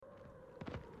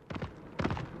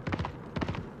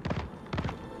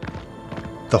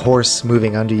The horse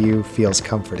moving under you feels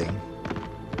comforting.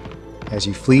 As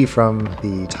you flee from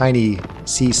the tiny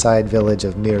seaside village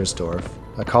of Meersdorf,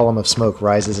 a column of smoke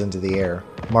rises into the air,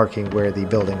 marking where the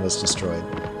building was destroyed.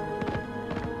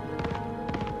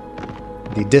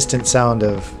 The distant sound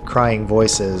of crying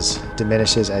voices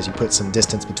diminishes as you put some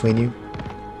distance between you,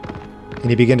 and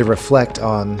you begin to reflect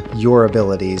on your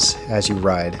abilities as you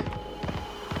ride.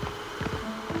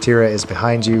 Tira is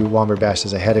behind you, Womberbash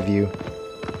is ahead of you,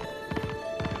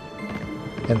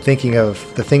 and thinking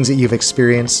of the things that you've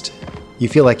experienced, you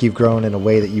feel like you've grown in a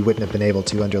way that you wouldn't have been able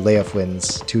to under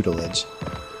Leofwin's tutelage.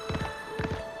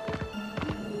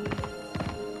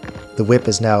 The whip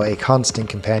is now a constant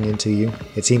companion to you.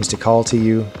 It seems to call to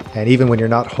you, and even when you're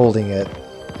not holding it,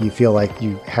 you feel like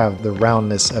you have the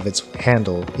roundness of its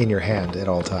handle in your hand at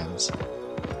all times.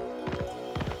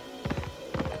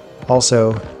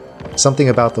 Also, something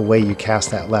about the way you cast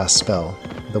that last spell,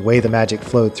 the way the magic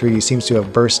flowed through you seems to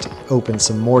have burst open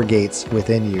some more gates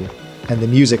within you, and the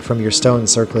music from your stone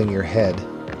circling your head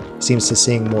seems to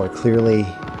sing more clearly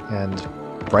and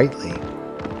brightly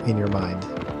in your mind.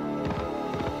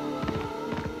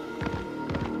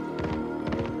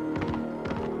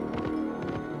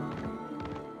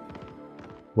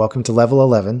 Welcome to level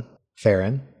 11,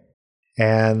 Farron.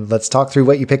 And let's talk through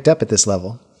what you picked up at this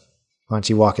level. Why don't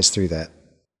you walk us through that?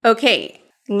 Okay,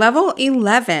 level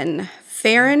 11,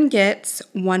 Farron gets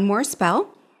one more spell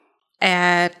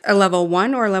at a level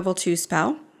 1 or level 2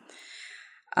 spell.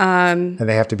 And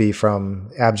they have to be from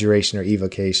abjuration or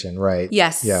evocation, right?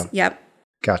 Yes. Yeah. Yep.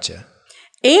 Gotcha.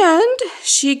 And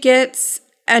she gets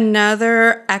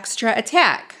another extra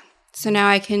attack. So now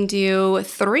I can do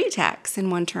 3 attacks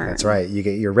in one turn. That's right. You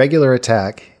get your regular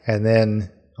attack, and then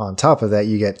on top of that,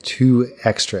 you get 2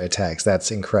 extra attacks.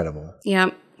 That's incredible.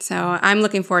 Yep. So I'm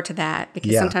looking forward to that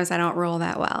because sometimes I don't roll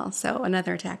that well. So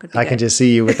another attack would be I can just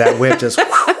see you with that whip just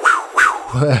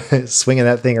swinging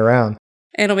that thing around.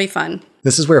 It'll be fun.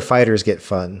 This is where fighters get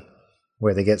fun,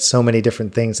 where they get so many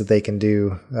different things that they can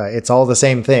do. It's all the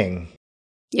same thing,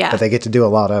 but they get to do a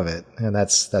lot of it, and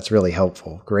that's really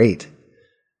helpful. Great.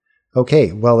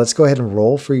 Okay, well, let's go ahead and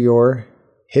roll for your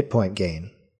hit point gain.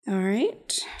 All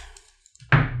right,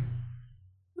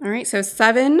 so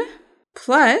 7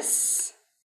 plus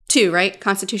 2, right?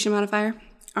 Constitution modifier.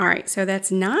 All right, so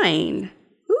that's 9.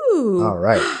 Ooh. All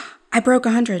right. I broke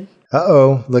 100.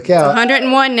 Uh-oh, look out.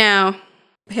 101 now.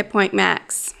 Hit point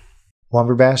max.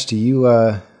 Womberbash,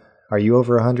 are you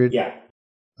over 100? Yeah.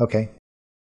 Okay.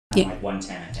 I'm like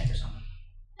 110, I think, or something.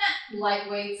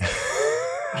 Lightweight.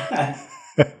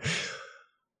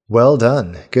 Well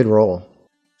done. Good roll.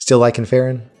 Still liking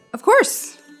Farron? Of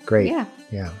course. Great. Yeah.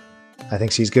 I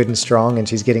think she's good and strong, and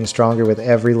she's getting stronger with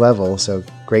every level, so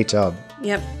great job.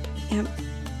 Yep.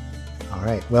 All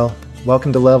right. Well,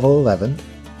 welcome to level 11.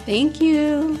 Thank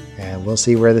you. And we'll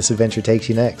see where this adventure takes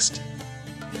you next.